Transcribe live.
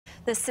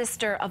The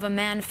sister of a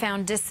man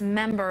found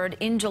dismembered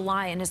in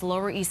July in his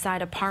Lower East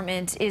Side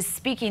apartment is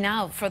speaking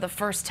out for the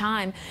first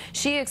time.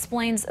 She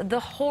explains the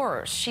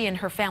horrors she and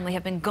her family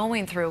have been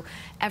going through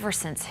ever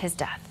since his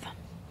death.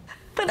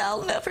 But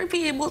I'll never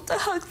be able to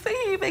hug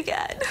Fahim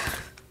again.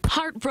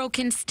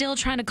 Heartbroken, still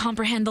trying to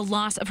comprehend the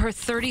loss of her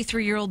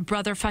 33-year-old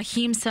brother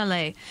Fahim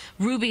Saleh,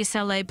 Ruby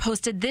Saleh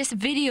posted this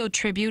video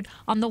tribute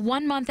on the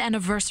 1-month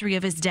anniversary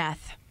of his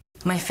death.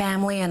 My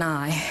family and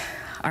I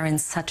are in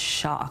such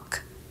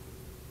shock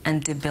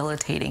and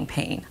debilitating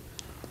pain.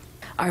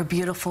 Our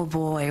beautiful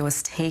boy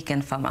was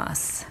taken from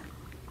us,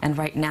 and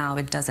right now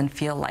it doesn't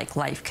feel like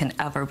life can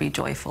ever be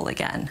joyful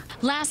again.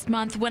 Last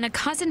month, when a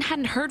cousin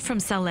hadn't heard from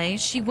Saleh,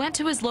 she went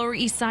to his Lower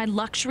East Side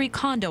luxury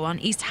condo on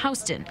East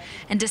Houston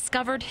and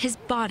discovered his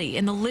body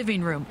in the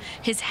living room,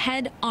 his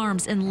head,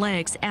 arms, and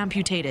legs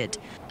amputated.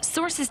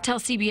 Sources tell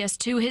CBS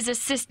 2 his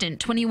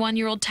assistant,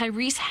 21-year-old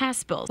Tyrese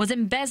Haspel, was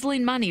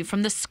embezzling money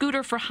from the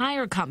scooter for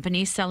hire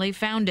company Saleh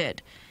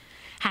founded.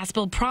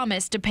 Haspel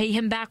promised to pay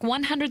him back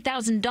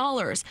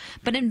 $100,000,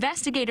 but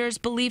investigators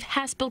believe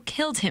Haspel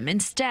killed him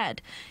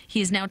instead.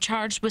 He is now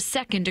charged with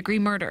second-degree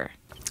murder.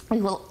 We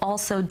will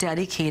also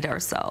dedicate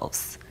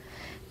ourselves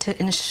to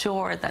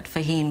ensure that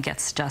Fahim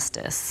gets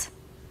justice.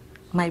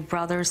 My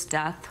brother's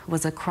death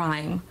was a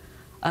crime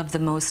of the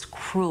most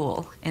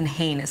cruel and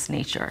heinous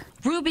nature.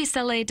 Ruby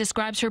Saleh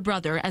describes her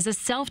brother as a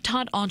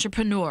self-taught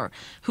entrepreneur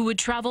who would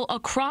travel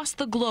across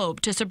the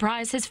globe to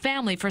surprise his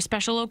family for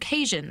special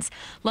occasions,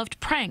 loved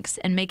pranks,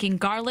 and making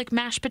garlic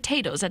mashed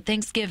potatoes at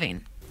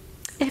Thanksgiving.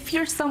 If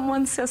you're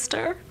someone's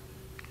sister,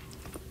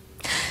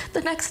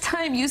 the next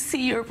time you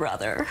see your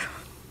brother,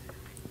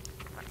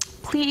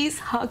 please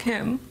hug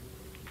him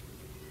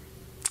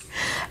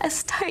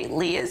as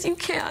tightly as you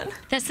can.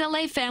 The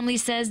Saleh family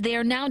says they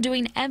are now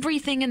doing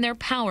everything in their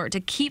power to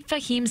keep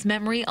Fahim's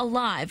memory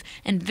alive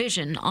and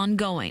vision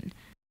ongoing.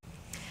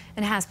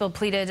 And Haspel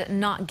pleaded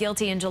not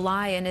guilty in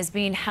July and is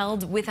being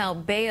held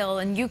without bail.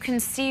 And you can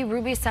see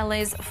Ruby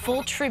Saleh's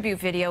full tribute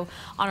video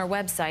on our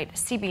website,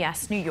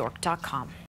 cbsnewyork.com.